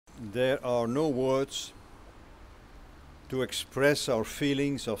There are no words to express our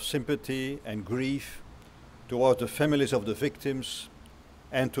feelings of sympathy and grief toward the families of the victims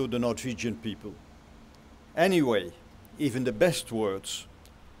and to the Norwegian people. Anyway, even the best words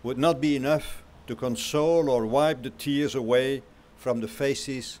would not be enough to console or wipe the tears away from the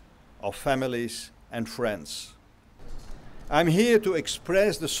faces of families and friends. I'm here to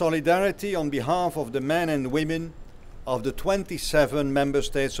express the solidarity on behalf of the men and women of the 27 member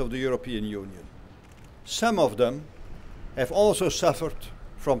states of the European Union. Some of them have also suffered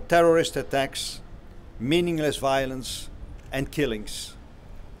from terrorist attacks, meaningless violence and killings.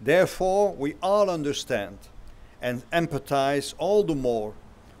 Therefore, we all understand and empathize all the more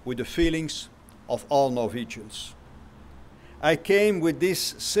with the feelings of all Norwegians. I came with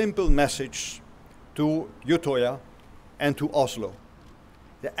this simple message to Utøya and to Oslo.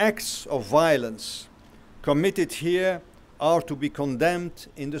 The acts of violence committed here are to be condemned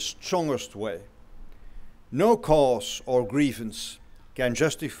in the strongest way. No cause or grievance can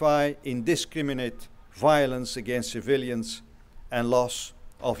justify indiscriminate violence against civilians and loss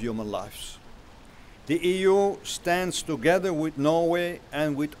of human lives. The EU stands together with Norway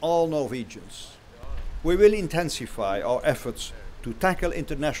and with all Norwegians. We will intensify our efforts to tackle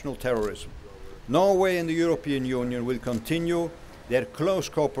international terrorism. Norway and the European Union will continue their close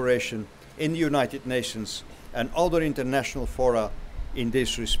cooperation in the United Nations and other international fora in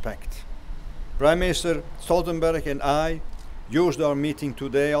this respect. Prime Minister Stoltenberg and I used our meeting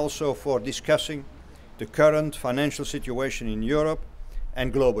today also for discussing the current financial situation in Europe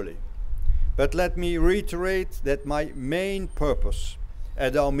and globally. But let me reiterate that my main purpose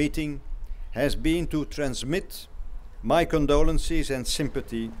at our meeting has been to transmit my condolences and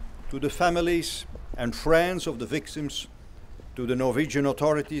sympathy to the families and friends of the victims, to the Norwegian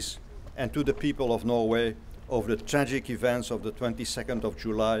authorities and to the people of Norway over the tragic events of the 22nd of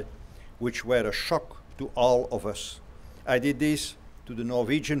July, which were a shock to all of us. I did this to the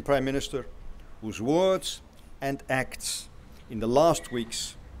Norwegian Prime Minister, whose words and acts in the last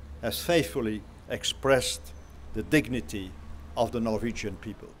weeks has faithfully expressed the dignity of the Norwegian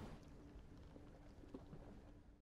people.